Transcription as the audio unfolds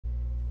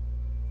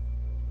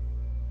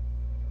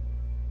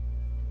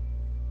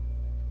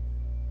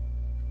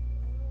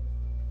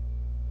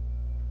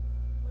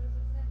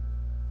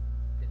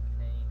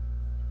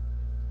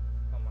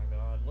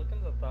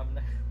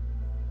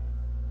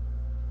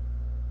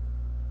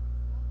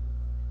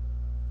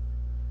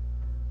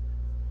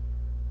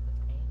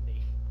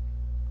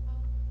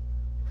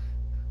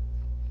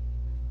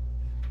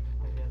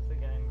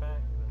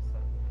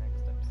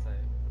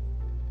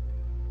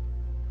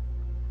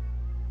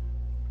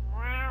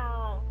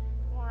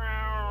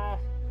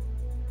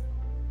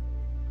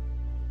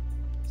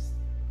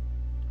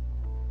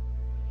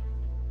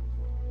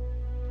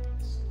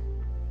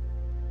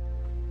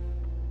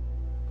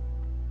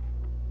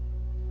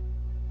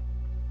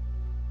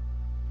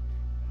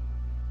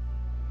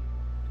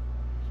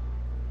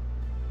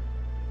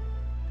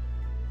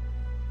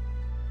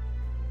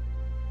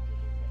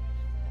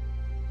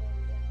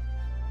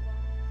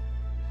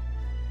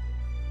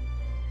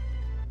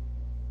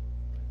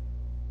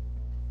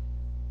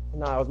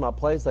No, it was my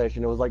PlayStation.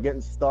 It was like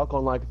getting stuck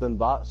on like the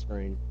bot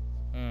screen.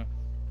 Mm.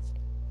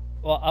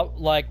 Well,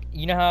 like,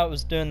 you know how it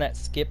was doing that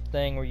skip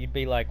thing where you'd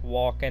be like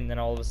walking, then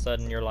all of a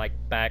sudden you're like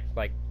back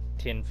like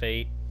 10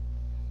 feet?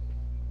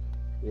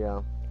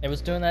 Yeah. It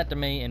was doing that to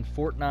me in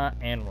Fortnite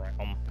and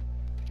Realm.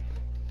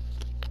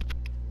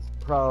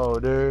 Bro,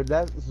 dude,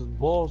 this is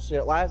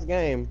bullshit. Last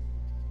game,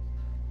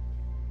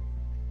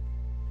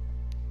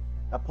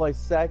 I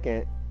placed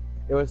second.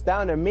 It was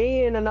down to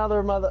me and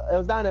another mother. It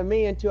was down to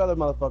me and two other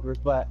motherfuckers.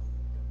 But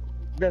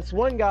this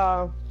one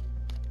guy,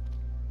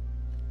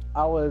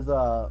 I was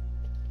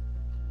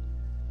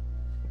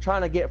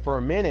trying to get for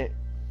a minute,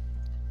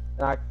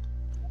 and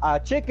I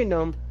chickened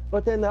him.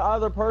 But then the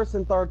other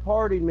person third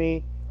partied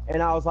me,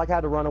 and I was like, I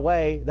had to run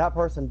away. That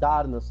person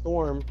died in the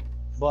storm,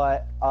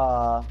 but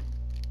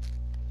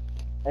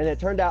and it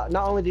turned out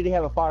not only did he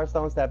have a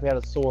firestone staff, he had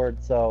a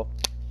sword. So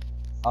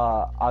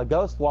a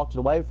ghost walked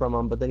away from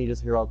him, but then he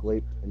just heroic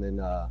leaped and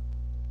then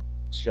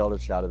shelter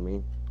shot at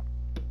me.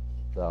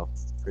 So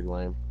pretty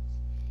lame.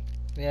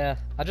 Yeah,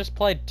 I just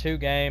played 2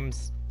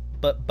 games,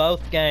 but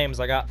both games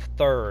I got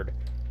third.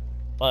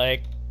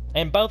 Like,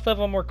 and both of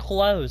them were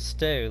close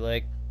too.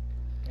 Like,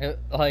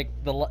 I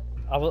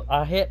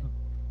hit,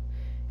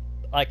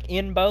 like,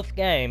 in both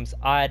games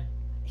I'd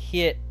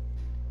hit.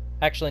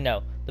 Actually,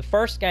 no. The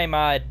first game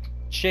I'd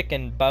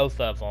chickened both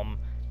of them,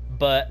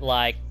 but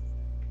like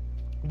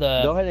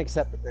the. Go ahead and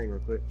accept the thing real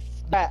quick.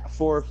 That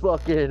for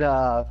fucking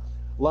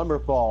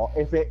Lumberfall.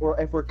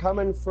 If we're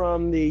coming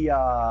from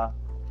the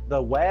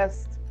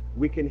west,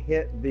 we can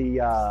hit the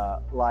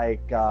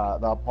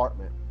the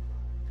apartment.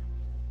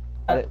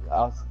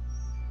 The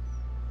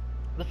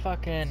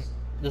fucking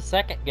the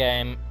second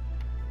game,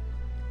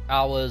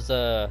 I was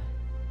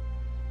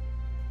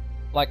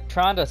like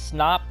trying to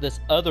snipe this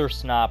other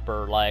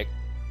sniper, like,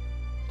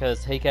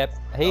 because he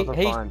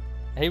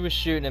was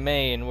shooting at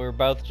me, and we were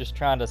both just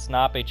trying to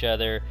snipe each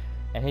other,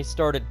 and he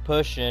started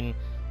pushing,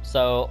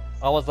 so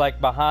I was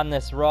like behind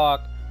this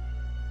rock,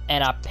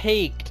 and I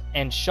peeked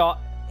and shot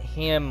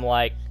him,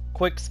 like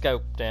quick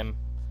scoped him,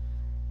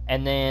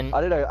 and then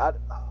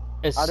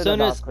as soon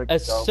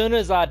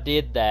as I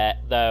did that,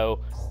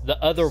 though, the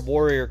other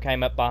warrior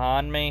came up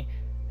behind me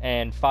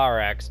and fire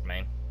axed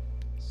me.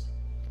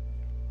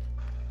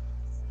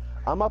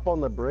 I'm up on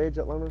the bridge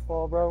at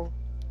Lumberfall, bro,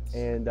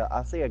 and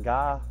I see a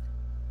guy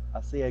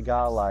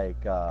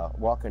like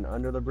walking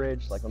under the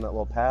bridge, like on that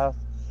little path.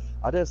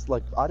 I just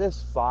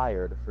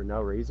fired for no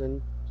reason,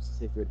 just to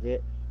see if it would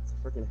hit. It's a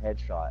freaking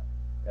headshot.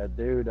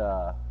 Dude,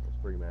 was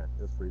pretty mad.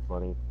 It was pretty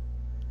funny.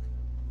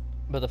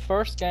 But the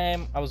first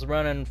game, I was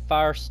running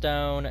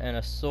Firestone and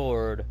a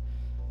sword.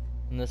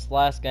 And this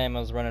last game, I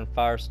was running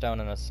Firestone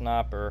and a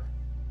sniper.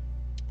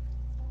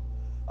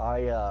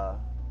 I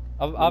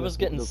was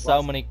getting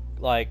so many,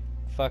 like,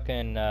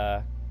 fucking,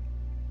 not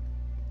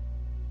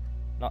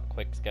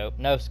quick scope,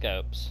 no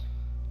scopes.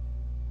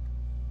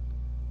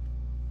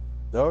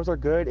 Those are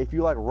good. If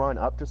you, like, run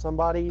up to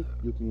somebody,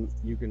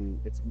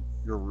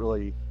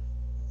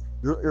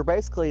 you're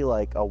basically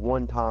like a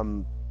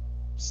one-time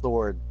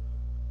sword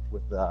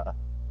with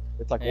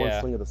it's like one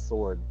swing of the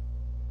sword.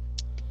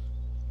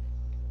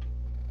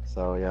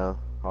 So yeah,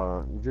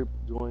 did you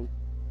join?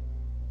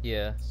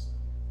 Yeah.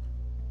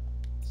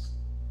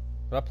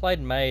 But I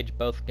played mage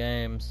both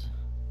games.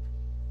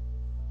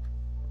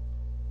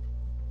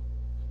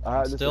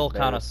 I'm still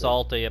kind of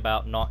salty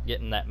about not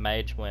getting that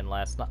mage win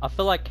last night. I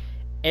feel like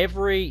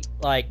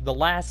the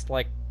last,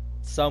 like,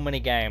 so many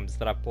games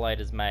that I've played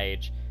as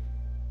mage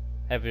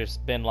have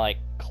just been, like,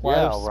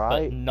 close,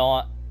 but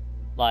not,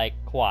 like,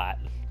 quite.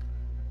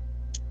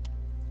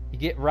 You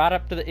get right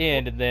up to the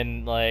end, and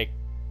then, like...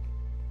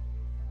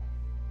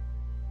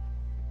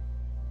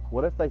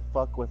 What if they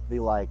fuck with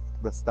the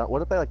stunt?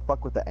 What if they, like,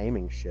 fuck with the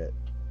aiming shit?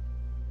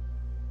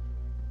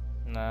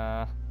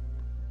 Nah.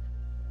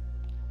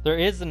 There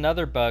is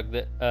another bug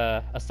that,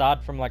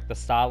 aside from, like, the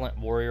silent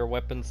warrior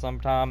weapons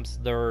sometimes,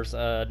 there's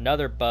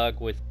another bug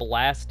with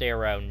blast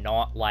arrow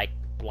not, like,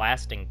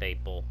 blasting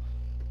people.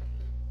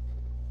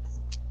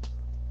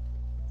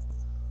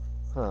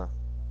 Huh.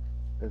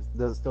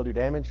 Does it still do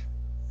damage?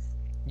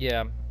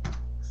 Yeah.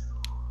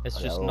 It's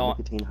just not...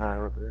 nicotine high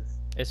up there.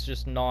 It's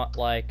just not,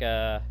 like,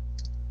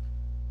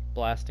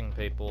 blasting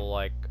people,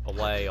 like,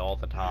 away all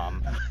the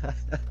time.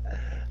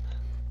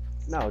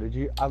 No,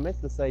 I meant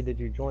to say, did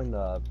you join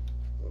the...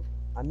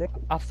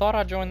 I thought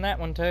I joined that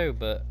one too,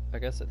 but I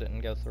guess it didn't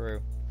go through.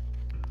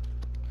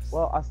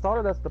 Well, I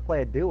started us to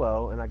play a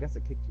duo, and I guess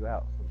it kicked you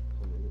out.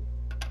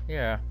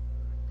 Yeah.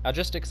 I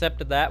just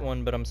accepted that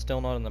one, but I'm still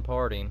not in the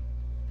party.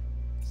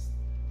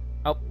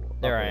 Oh,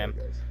 there I am.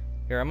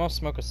 Here, I'm gonna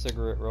smoke a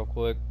cigarette real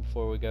quick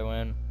before we go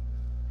in.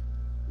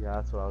 Yeah,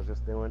 that's what I was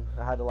just doing.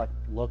 I had to, like,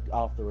 look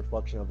off the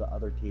reflection of the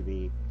other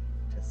TV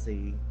to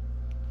see.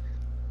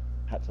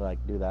 Had to,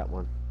 like, do that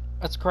one.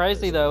 What's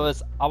crazy, though,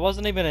 is I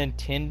wasn't even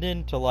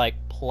intending to, like,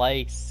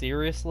 play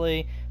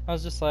seriously. I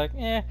was just like,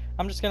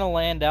 I'm just gonna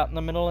land out in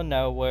the middle of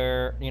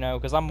nowhere, you know,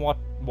 because I'm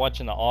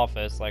watching The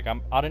Office. Like,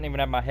 I didn't even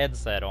have my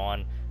headset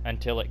on.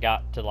 until it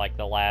got to like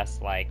the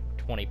last like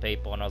 20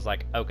 people, and I was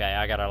like, okay,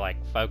 I gotta like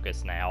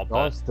focus now.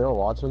 Y'all are still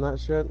watching that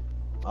shit?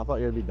 I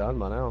thought you'd be done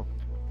by now.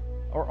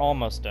 We're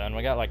almost done.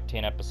 We got like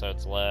 10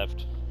 episodes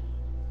left.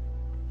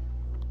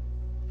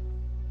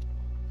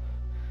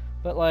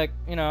 But like,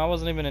 you know, I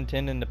wasn't even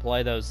intending to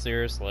play those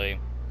seriously.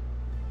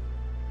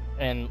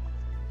 And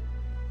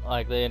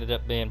like they ended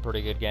up being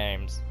pretty good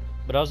games.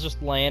 But I was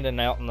just landing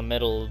out in the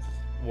middle of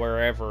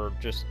wherever,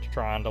 just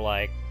trying to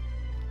like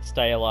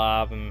stay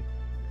alive and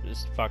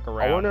just fuck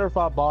around. I wonder if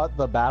I bought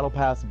the Battle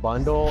Pass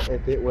bundle,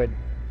 if it would...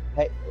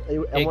 Hey,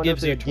 it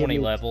gives you 20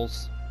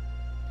 levels.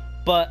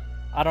 But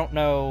I don't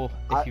know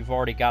if you've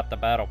already got the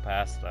Battle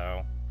Pass,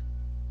 though.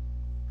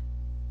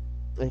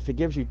 If it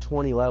gives you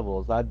 20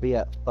 levels, I'd be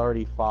at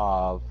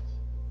 35.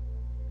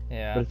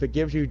 Yeah. But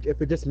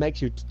if it just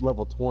makes you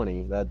level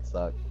 20, that'd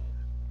suck.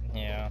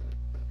 Yeah.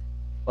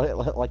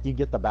 Like you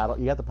get the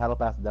Battle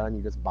Pass done,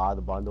 you just buy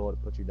the bundle,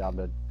 it puts you down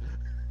to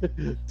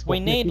 20. We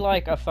need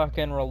like a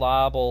fucking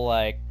reliable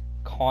like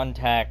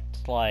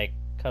contact like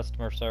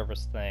customer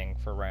service thing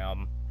for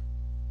Realm.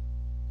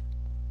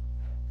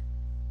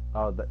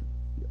 Oh,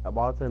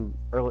 while it's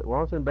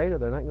in beta,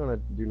 they're not gonna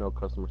do no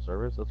customer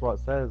service. That's what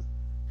it says.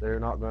 They're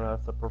not gonna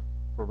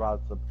provide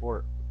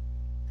support.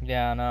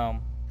 Yeah, I know.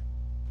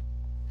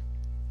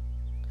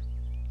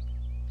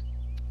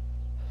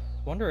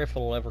 Wonder if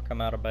it'll ever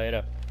come out of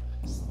beta.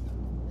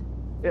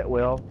 It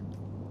will,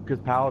 because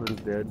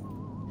Paladins did.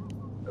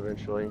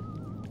 Eventually,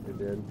 it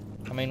did.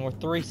 I mean, we're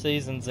 3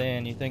 seasons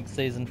in. You think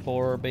season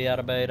 4 will be out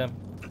of beta?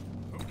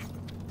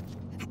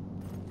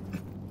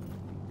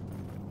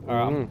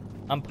 Alright,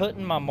 I'm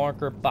putting my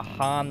marker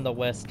behind the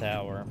west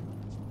tower.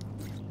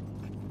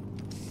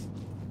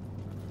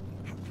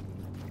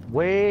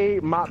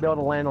 We might be able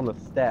to land on the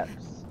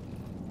steps.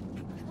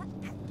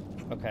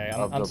 Okay,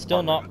 I'm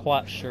still not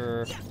quite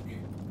sure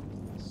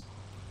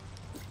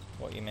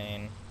what you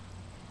mean.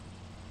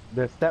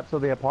 The steps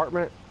of the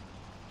apartment?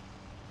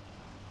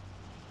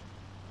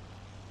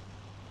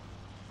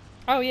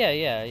 Oh,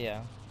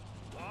 yeah.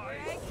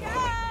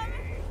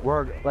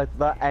 We're like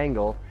the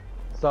angle.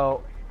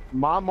 So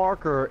my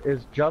marker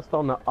is just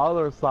on the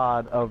other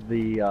side of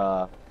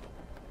the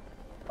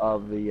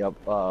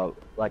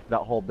like that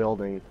whole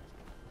building.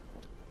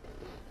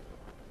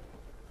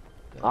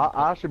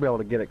 I should be able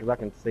to get it because I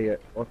can see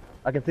it. Well,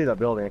 I can see the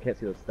building. I can't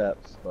see the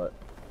steps, but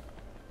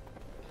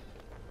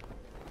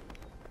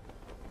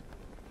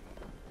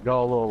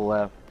go a little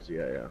left.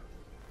 Yeah.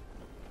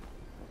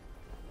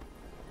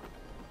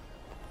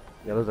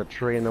 Yeah, there's a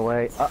tree in the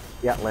way.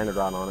 Yeah, landed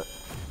right on it.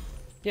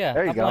 Yeah,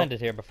 there you I've go. landed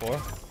here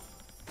before.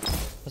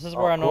 This is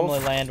where I normally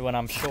land when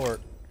I'm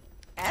short.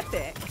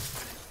 Epic.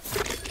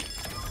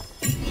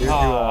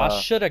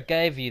 I should have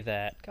gave you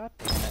that. God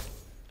damn it.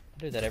 I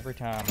do that every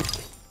time.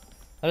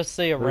 I just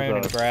see a rune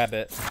and grab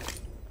it.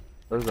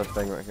 There's a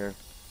thing right here.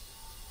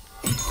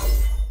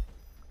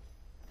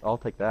 I'll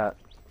take that.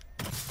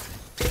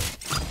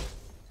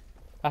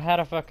 I had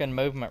a fucking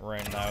movement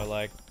rune though,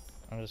 like,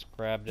 I just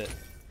grabbed it.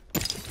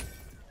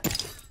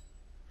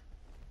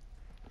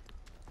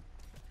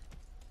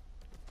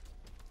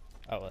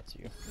 Oh, that's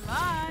you. Come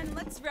on,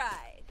 let's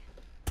ride.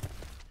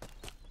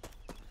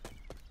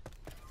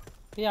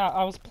 Yeah,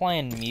 I was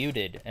playing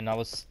muted, and I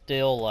was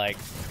still, like,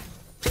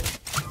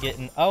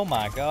 getting... Oh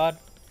my god.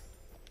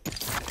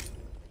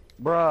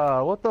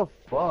 Bruh, what the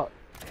fuck?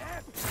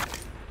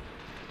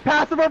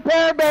 Passive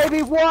repair,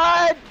 baby!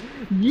 What?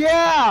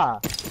 Yeah!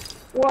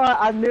 What?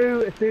 I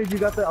knew as soon as you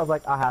got there, I was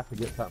like, I have to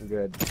get something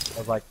good. I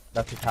was like,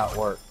 that's just how it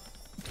works.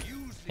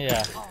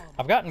 Yeah.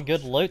 I've gotten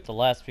good loot the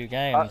last few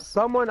games.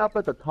 Someone up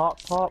at the top.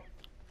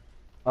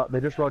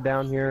 They just rode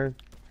down here.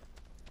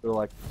 They're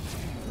like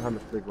behind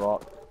this big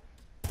rock.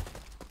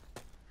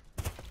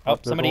 Oh,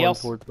 somebody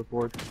else. Towards the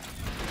fort.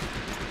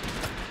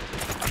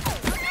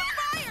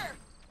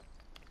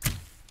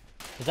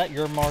 Is that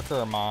your marker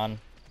or mine?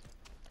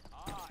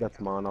 That's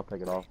mine. I'll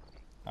take it off.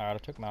 Alright, I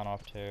took mine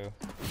off too.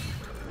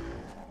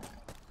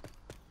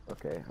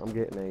 Okay, I'm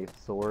getting a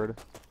sword.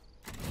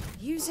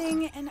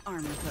 Using an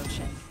armor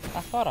potion.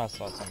 I thought I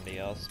saw somebody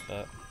else,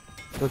 but...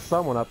 There's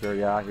someone up there.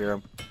 Yeah, I hear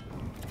him.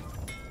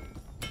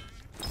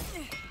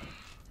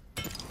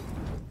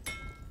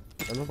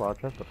 I know about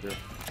a chest up here.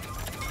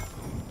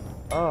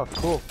 Oh,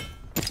 cool.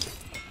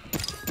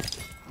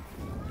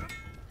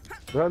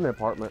 They're in the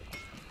apartment.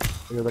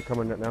 Yeah, they're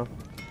coming in now.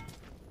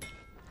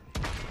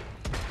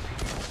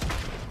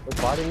 They're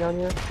fighting down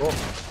here? Cool.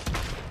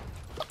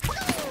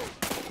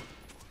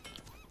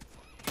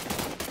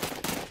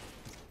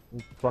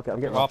 Fuck it, I'm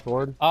getting my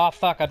sword. Oh,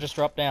 fuck, I just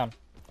dropped down.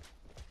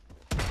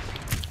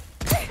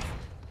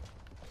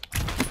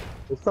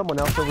 There's someone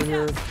else over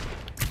here.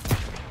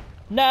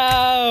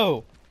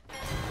 No!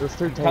 There's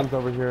 2 teams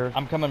over here.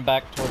 I'm coming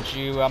back towards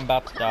you. I'm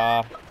about to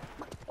die.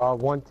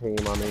 1 team,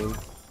 I mean.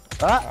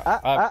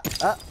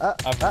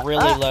 I've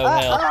really low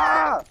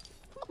health.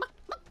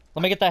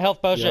 Let me get that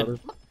health potion.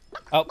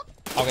 Oh,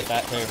 I'll get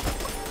that too.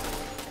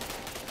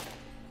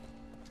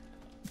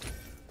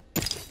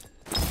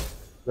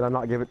 Did I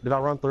not give it? Did I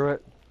run through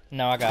it?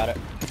 No, I got it.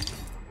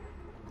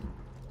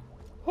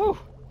 Whew.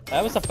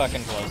 That was a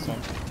fucking close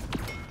one.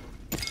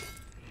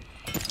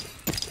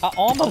 I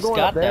almost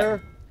got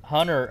that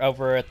hunter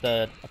over at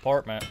the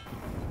apartment.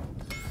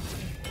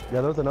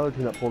 Yeah, there was another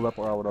team that pulled up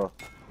where I would have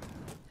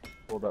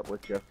pulled up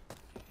with you.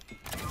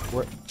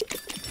 Where?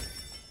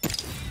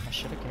 I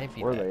should have gave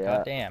you Where that. are they God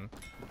at? damn.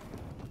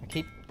 I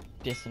keep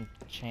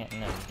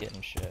disenchanting and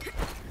getting shit.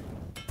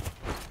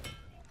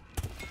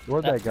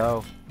 Where'd they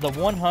go? The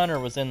one hunter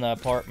was in the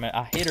apartment.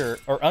 I hit her,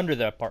 or under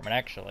the apartment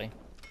actually.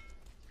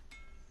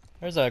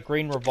 There's a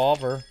green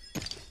revolver.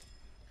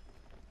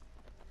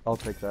 I'll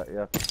take that,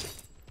 yeah.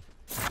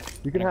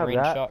 You can And a have green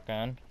that.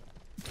 shotgun.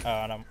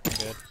 Oh, no, I'm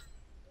good.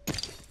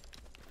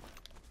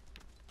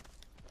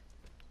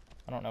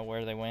 I don't know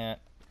where they went.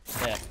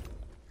 Yeah.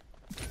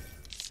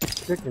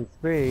 Chicken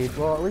speed.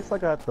 Well, at least I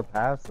got the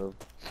passive.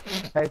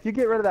 Hey, if you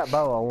get rid of that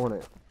bow, I want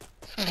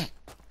it.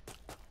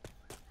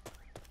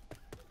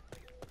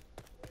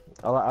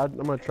 I'm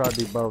gonna try to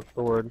do both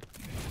sword.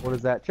 What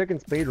is that? Chicken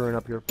speed run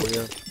up here for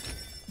you.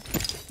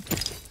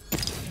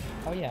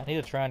 Oh yeah, I need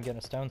to try and get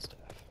a stone staff.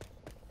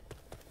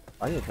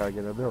 I need to try to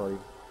get an ability.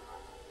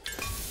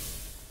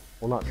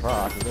 Well, not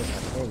try, because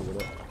I can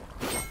get it.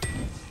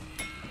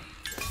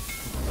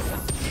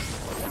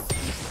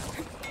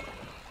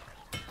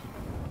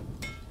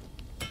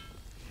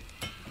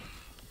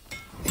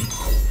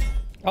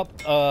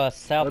 Oh,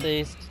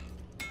 southeast.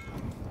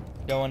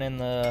 Going in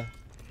the,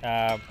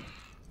 I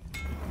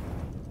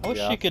wish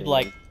Yeah, you could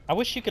like, I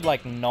wish you could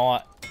like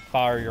not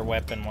fire your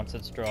weapon once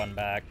it's drawn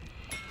back.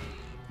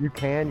 You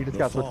can, you just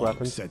gotta switch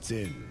weapons. Sets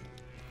in.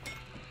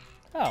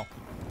 Oh,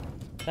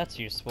 that's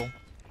useful.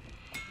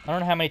 I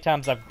don't know how many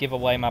times I've give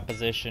away my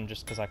position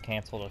just because I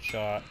canceled a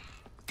shot.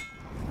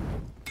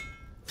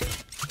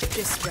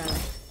 This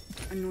relic,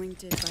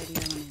 anointed by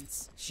the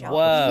elements, shall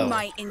Whoa. be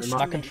my instrument.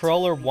 My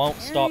controller won't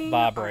stop Repairing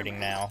vibrating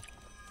armor. now.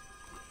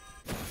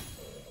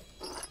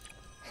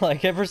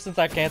 Like, ever since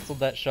I canceled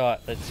that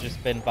shot, it's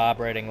just been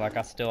vibrating like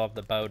I still have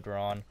the bow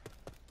drawn.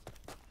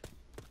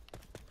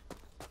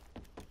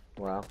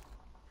 Wow.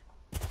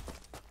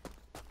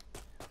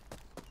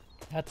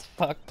 That's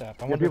fucked up.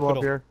 I Get wonder people if up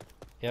it'll... here.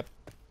 Yep.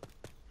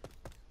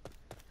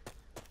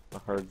 I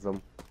heard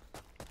them.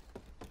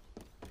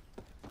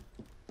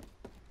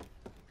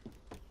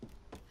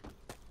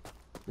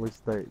 At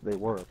least they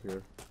were up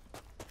here.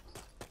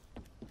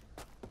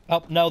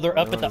 Oh, no, they're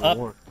up at the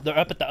more. they're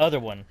up at the other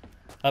one.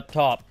 Up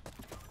top.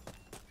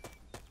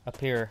 Up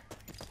here.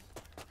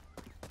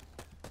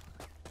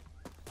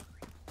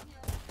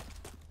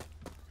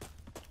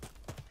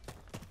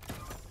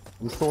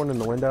 I'm storing in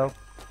the window.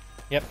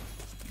 Yep.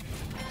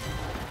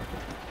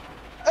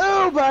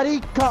 Oh, buddy!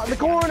 Caught in the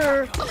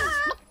corner!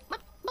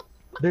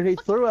 Dude, he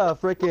threw a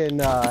freaking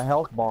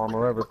health bomb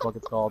or whatever the fuck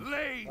it's called.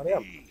 Lay Oh, yeah.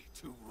 thee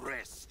to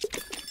rest.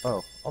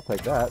 Oh, I'll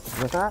take that.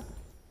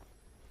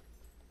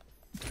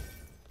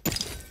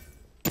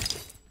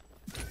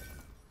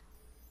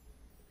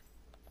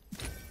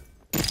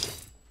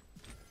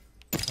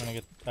 I'm gonna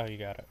get... Oh, you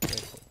got it. Okay,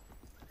 cool.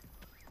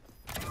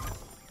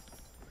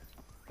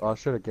 Oh, I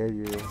should have gave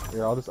you.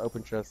 Here, I'll just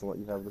open chest and let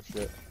you have the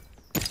shit.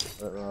 I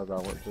didn't realize I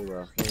went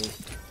through thing.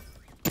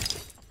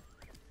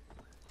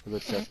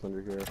 There's a chest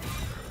under here.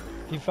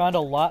 If you find a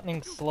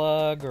lightning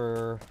slug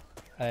or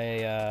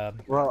a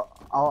Well,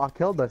 I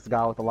killed this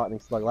guy with the lightning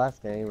slug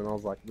last game, and I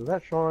was like, "Was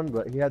that Sean?"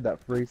 But he had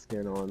that free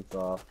skin on, so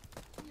I was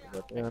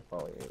like, "Yeah,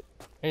 probably ain't."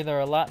 either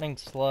a lightning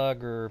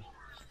slug or,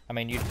 I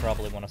mean, you'd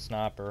probably want a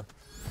sniper.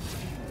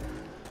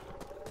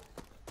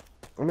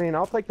 I mean,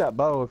 I'll take that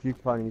bow if you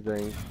can find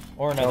anything.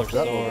 Or another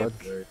That sword. was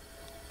good.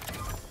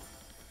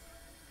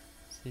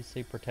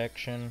 CC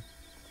protection.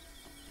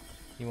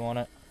 You want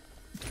it?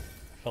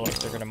 I feel like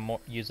they're gonna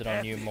use it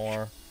on you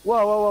more.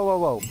 Whoa, whoa, whoa,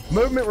 whoa, whoa!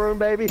 Movement room,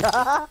 baby!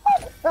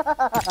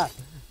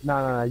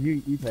 No,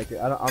 you take it.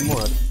 I'm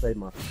gonna save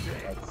my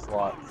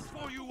slots.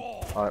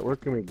 All right, where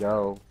can we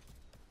go?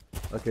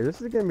 Okay,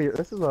 this is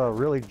a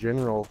really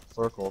general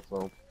circle,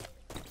 so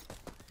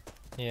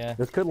Yeah.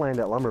 this could land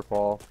at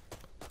Lumberfall.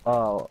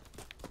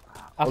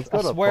 I Let's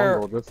go to swear,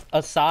 Fungal, just...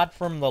 aside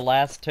from the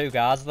last two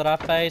guys that I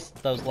faced,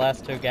 those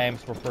last two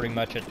games were pretty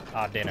much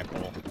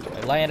identical.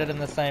 They landed in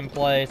the same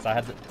place. I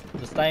had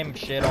the same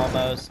shit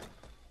almost,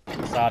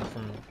 aside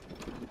from,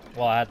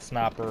 well, I had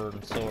sniper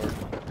and sword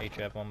in each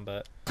of them,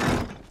 but...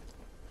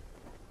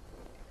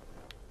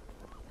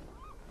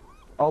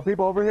 Oh,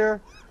 people over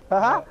here?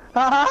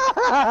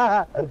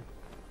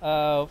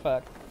 Oh,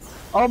 fuck.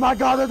 Oh my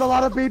god, there's a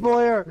lot of people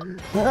here!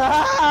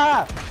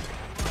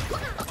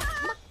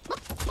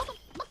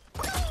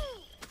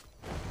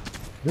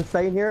 Just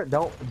stay in here,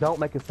 don't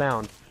make a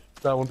sound.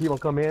 So when people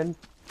come in,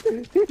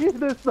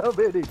 there's so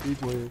many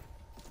people here.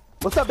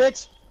 What's up,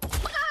 bitch?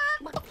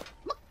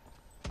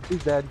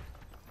 He's dead.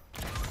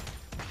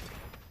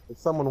 There's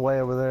someone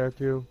way over there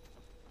too.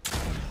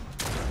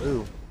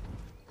 Ooh.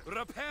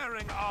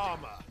 Repairing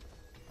armor.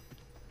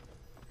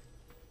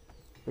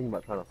 Thinking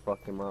about trying to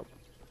fuck him up.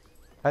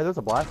 Hey, there's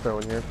a blast throw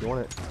in here if you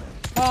want it.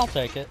 I'll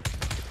take it.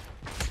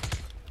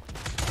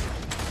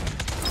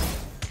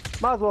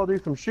 Might as well do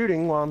some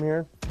shooting while I'm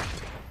here.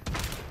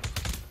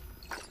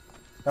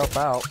 Help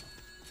out.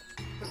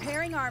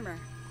 Repairing armor.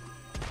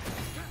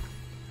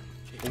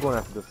 I'm going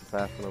after this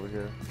assassin over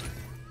here.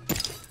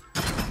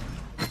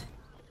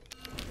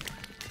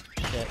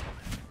 Shit.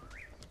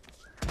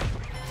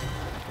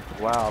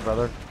 Wow,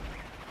 brother.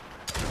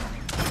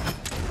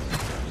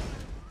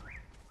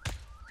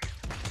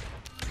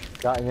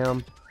 Got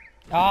him.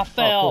 Oh, I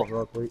fell. Oh, cool.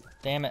 Real quick.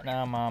 Damn it,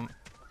 now I'm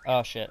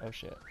oh shit, oh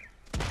shit.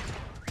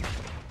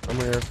 I'm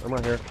here. I'm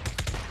right here.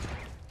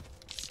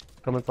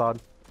 Come inside.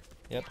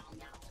 Yep.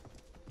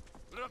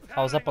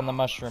 I was up on the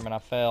mushroom and I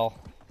fell.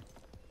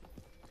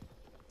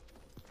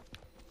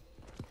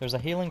 There's a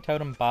healing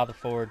totem by the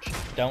forge.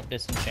 Don't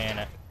disenchant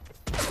it.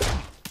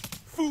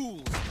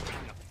 Fools!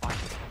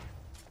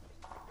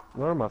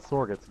 Whenever my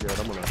sword gets good,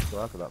 I'm gonna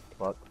go after that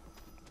fuck.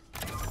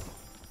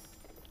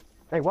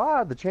 Hey,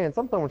 why the chance?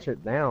 I'm throwing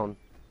shit down.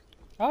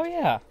 Oh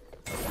yeah.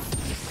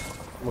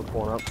 I'm gonna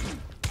pull up.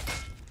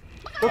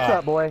 What's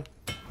that, boy?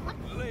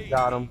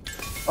 Got him.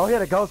 Oh, he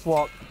had a ghost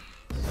walk.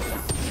 I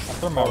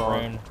threw my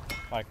rune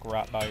like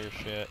right by your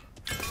shit.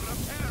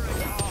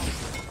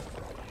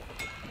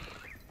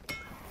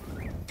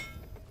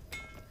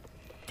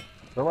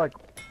 They're like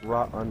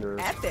right under.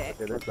 Epic. Okay,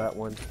 there's that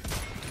one.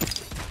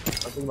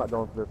 I'm thinking about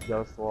going for this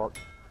ghost walk.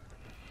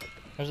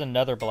 There's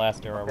another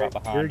blast arrow right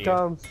behind Here you. he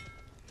comes.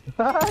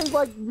 he's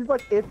like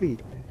iffy.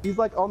 He's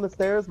like on the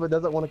stairs but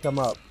doesn't want to come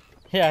up.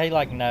 Yeah, he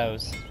like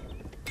knows.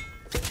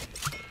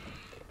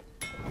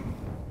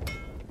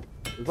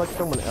 There's like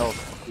someone else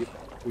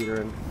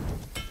feeding.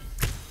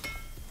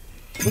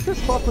 Look,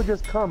 this fuck would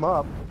just come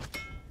up.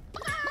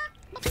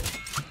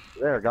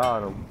 There,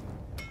 got him.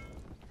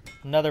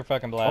 Another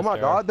fucking blast Oh my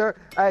arrow.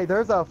 god,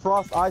 there's a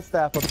frost ice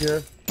staff up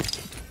here.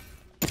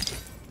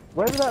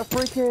 Where did that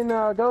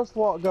freaking ghost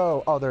walk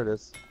go? Oh, there it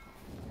is.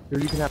 Here,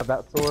 you can have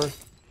that sword.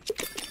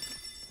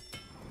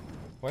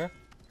 Where?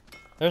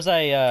 There's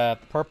a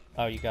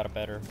oh, you got a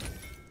better.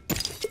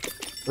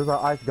 There's an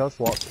ice ghost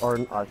walk, or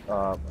an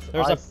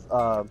There's ice,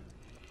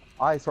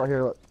 ice right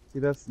here. Look, see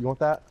this? You want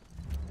that?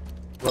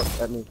 Look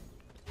at me.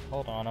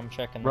 Hold on, I'm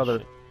checking Brother,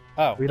 this shit.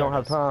 Oh, we don't there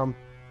it have is. time.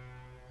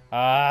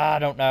 I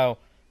don't know.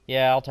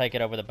 Yeah, I'll take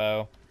it over the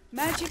bow.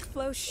 Magic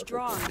flows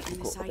strong in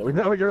this We item.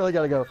 know we really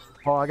gotta go.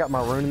 Oh, I got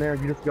my rune in there.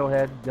 You just go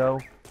ahead, go.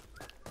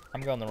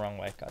 I'm going the wrong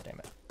way. God damn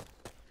it.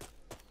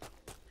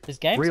 These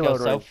games Reload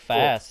go so range.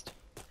 fast.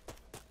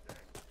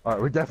 All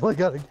right, we definitely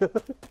gotta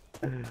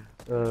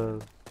go.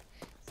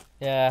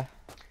 Yeah.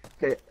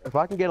 Okay, if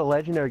I can get a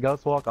legendary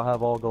ghost walk, I'll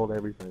have all gold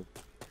everything.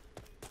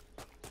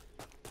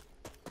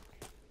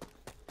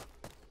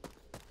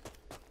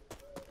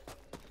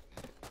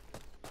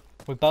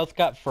 We both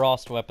got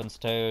frost weapons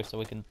too, so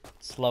we can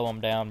slow them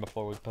down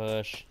before we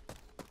push.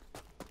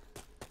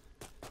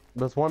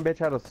 This one bitch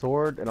had a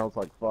sword, and I was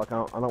like, fuck, I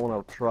don't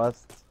want to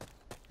trust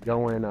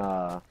going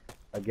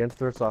against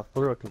her, so I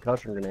threw a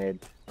concussion grenade.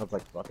 I was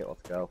like, fuck it,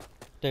 let's go.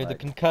 Dude, the Like,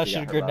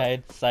 concussion we got her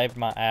grenade saved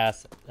my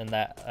ass in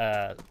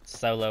that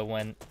solo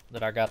win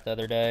that I got the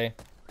other day.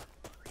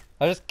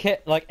 I just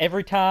kept, like,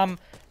 every time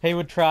he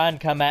would try and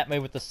come at me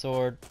with the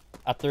sword,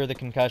 I threw the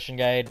concussion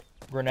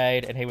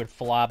grenade and he would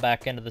fly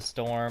back into the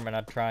storm and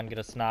I'd try and get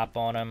a snipe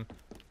on him.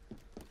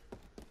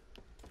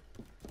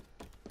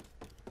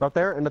 Right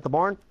there, and at the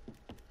barn.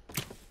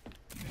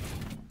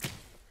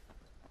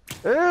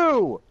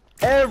 Ew!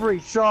 Every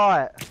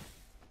shot!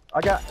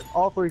 I got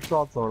all 3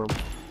 shots on him.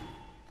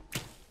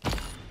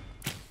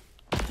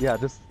 Yeah,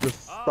 just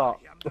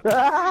stop.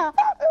 I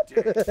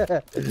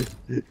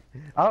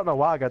don't know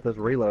why I got this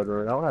reload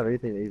rune. I don't have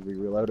anything that needs to be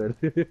reloaded.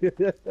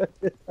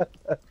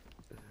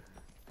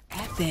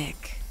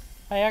 Epic.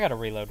 Hey, I got a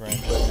reload range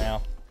right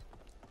now.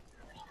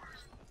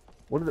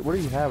 What do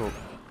you have?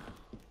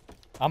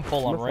 I'm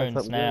full on must have runes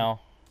something good. now.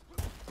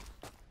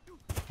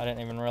 I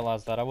didn't even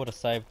realize that. I would have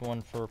saved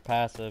one for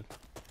passive.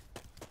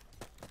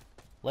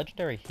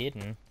 Legendary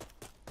hidden?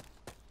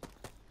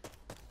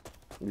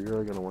 You're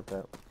really gonna want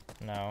that.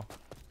 No.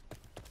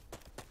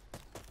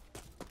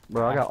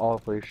 Bro, I got all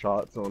 3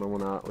 shots on him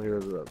when he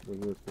was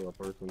still a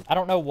person. I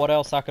don't know what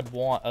else I could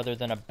want other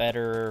than a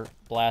better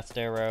blast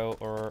arrow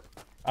or...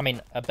 I mean,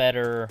 a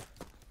better...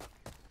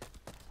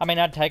 I mean,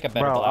 I'd take a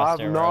better Bro,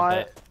 blast I'm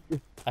arrow, but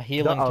a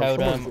healing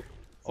totem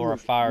or a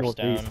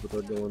firestone. Northeast, but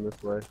they're going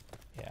this way.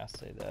 Yeah, I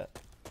see that.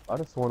 I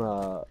just want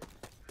a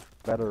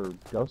better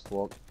ghost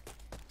walk.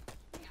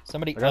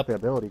 Somebody I got up... the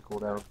ability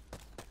cooldown.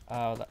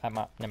 Oh,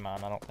 never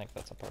mind. I don't think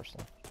that's a person.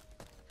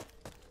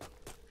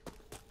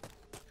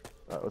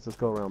 Alright, let's just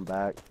go around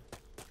back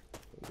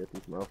and get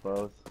these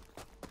mofos.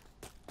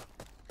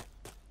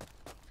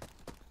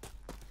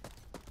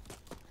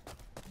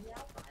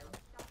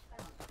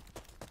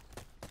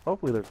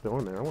 Hopefully they're still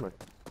in there. I want to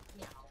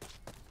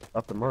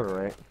up the murder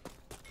rate.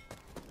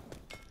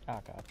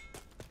 Oh, God.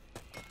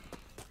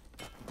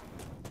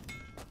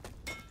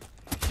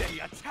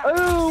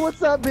 Ooh,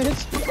 what's up,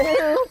 bitch?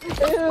 Ew,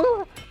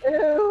 ew,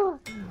 ew.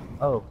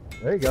 Oh,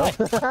 there you go.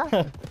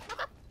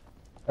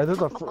 Hey,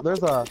 there's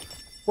a,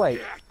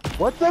 wait,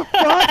 what the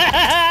fuck?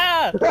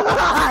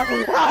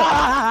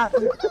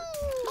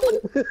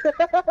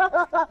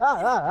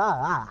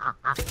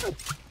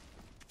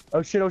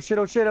 Oh shit, oh shit,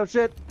 oh shit, oh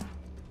shit.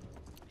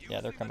 Yeah,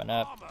 they're coming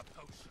up.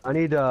 I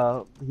need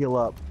to heal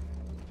up.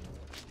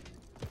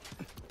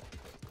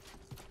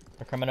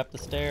 They're coming up the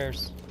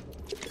stairs.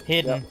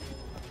 Hidden. Yep.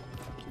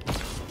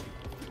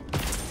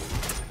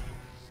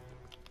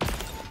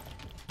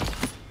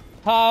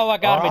 Oh, I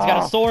got him. He's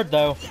got a sword,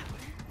 though.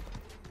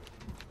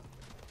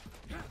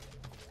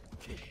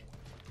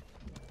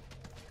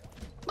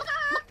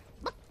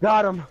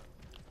 Got him.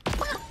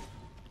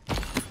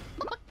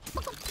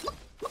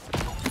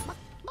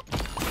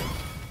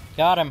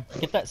 Got him.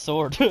 Get that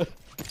sword.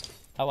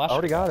 Oh, I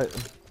already got it.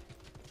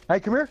 Hey,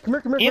 come here, come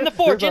here, come here. In the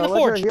forge, in the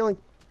forge.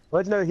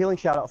 Legendary healing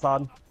shout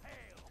outside.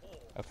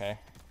 Okay.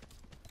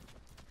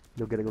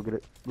 Go get it, go get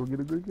it. Go get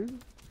it, go get it.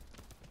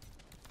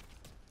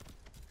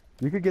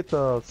 You could get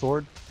the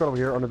sword. It's right over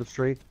here under this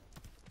tree.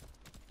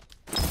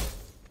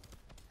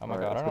 Oh my Alright,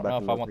 god, I let's don't go know back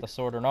if and I look. want the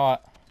sword or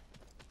not.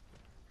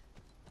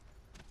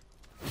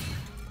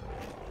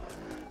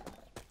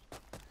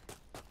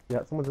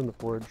 Yeah, someone's in the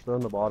forge. They're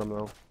on the bottom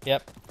though.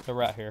 Yep, they're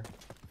right here.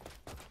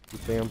 You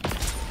see them?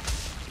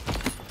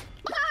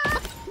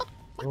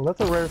 Well,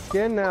 that's a rare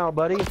skin now,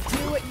 buddy. Do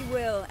what you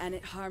will, and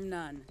it harm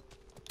none.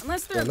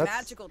 Unless they're Yeah, a that's-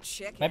 magical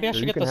chicken. Maybe I Sure,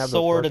 should you get can the have those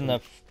sword and the.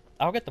 potions.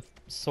 I'll get the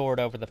sword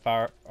over the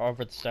fire,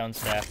 over the stone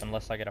staff,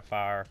 unless I get a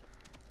fire.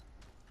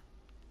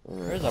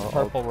 There's a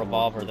purple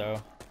revolver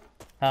though.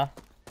 Huh?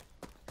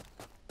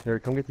 Here,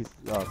 come get these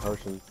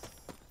potions.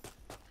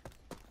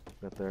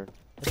 Right there.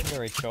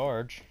 Legendary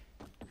charge.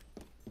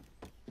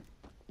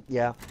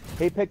 Yeah,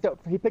 he picked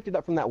it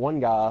up from that one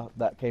guy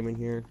that came in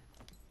here.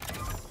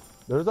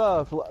 There's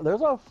a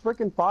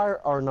freaking fire,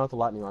 or not the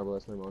lightning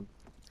arbalist. Never mind.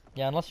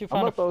 Yeah, unless you I'm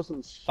find gonna a throw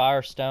some.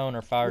 fire stone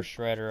or fire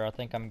shredder, I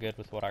think I'm good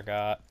with what I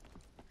got.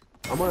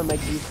 I'm gonna make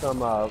you some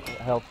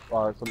health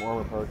or some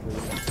armor potions.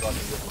 So I can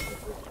get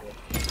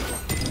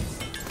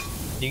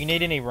some. Do you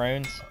need any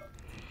runes?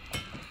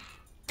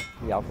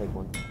 Yeah, I'll take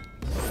one.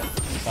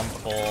 I'm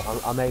full.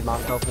 I made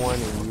myself one,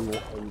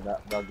 and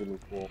that'll give me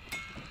full.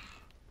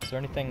 Is there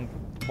anything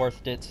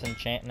worth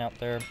disenchanting out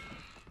there?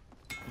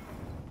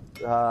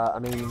 I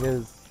mean,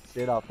 his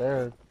shit out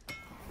there.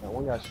 That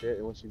one got shit,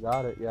 and once you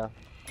got it, yeah.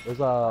 There's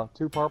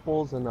 2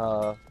 purples and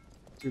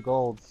 2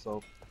 golds,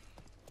 so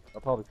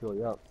I'll probably fill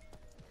you up.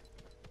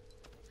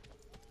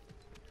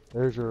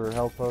 There's your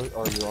health or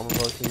your armor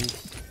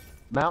potions.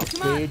 Mount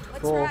Come on, speed, let's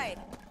cool. ride.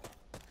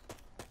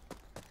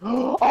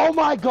 Oh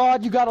my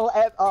God! You got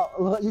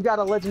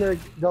a legendary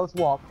ghost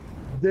walk,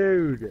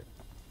 dude.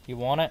 You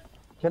want it?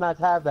 Can I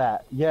have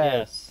that?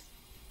 Yes.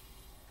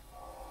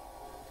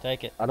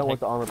 Take it. I don't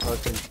want the armor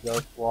potions,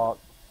 ghost walk,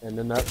 and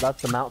then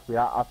that's the mount speed.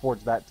 I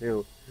forged that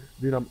too.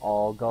 Dude, I'm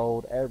all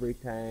gold,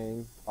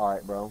 everything. All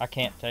right, bro. I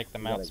can't take the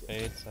mount gotta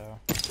speed, so.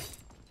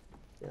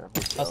 Yeah.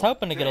 I was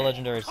hoping to get a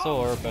legendary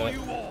sword, but.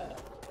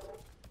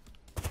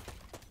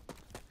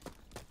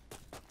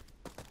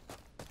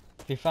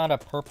 If you find a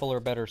purple or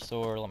better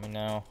sword, let me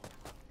know.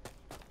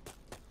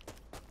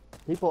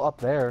 People up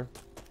there.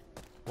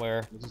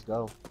 Where? Let's just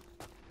go.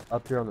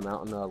 Up here on the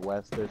mountain,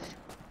 westish.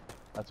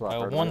 That's what I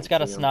heard. One's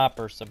got a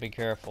sniper, so be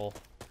careful.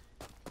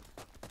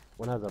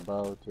 One has a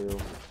bow too.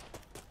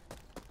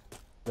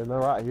 Then they're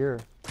right here.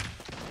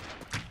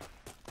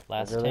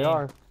 Last Here team. they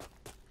are.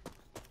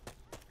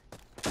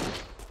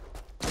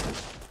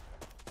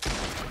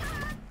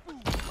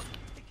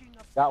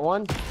 Got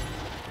one.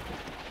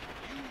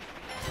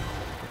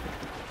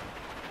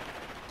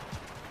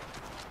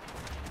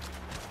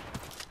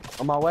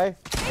 On my way.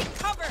 Take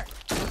cover.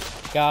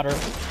 Got her.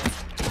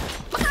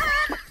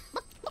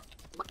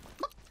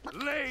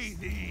 Lay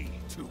thee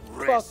to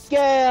Fuck rest.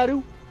 yeah,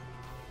 dude.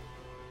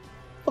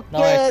 Fuck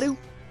Nice. yeah, dude.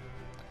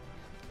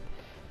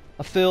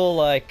 I feel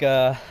like,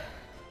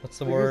 what's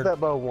the We used word? that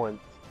bow once.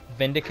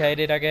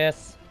 Vindicated, I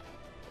guess.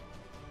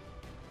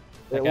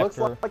 It Like looks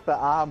after- like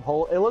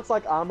the it looks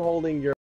like I'm holding your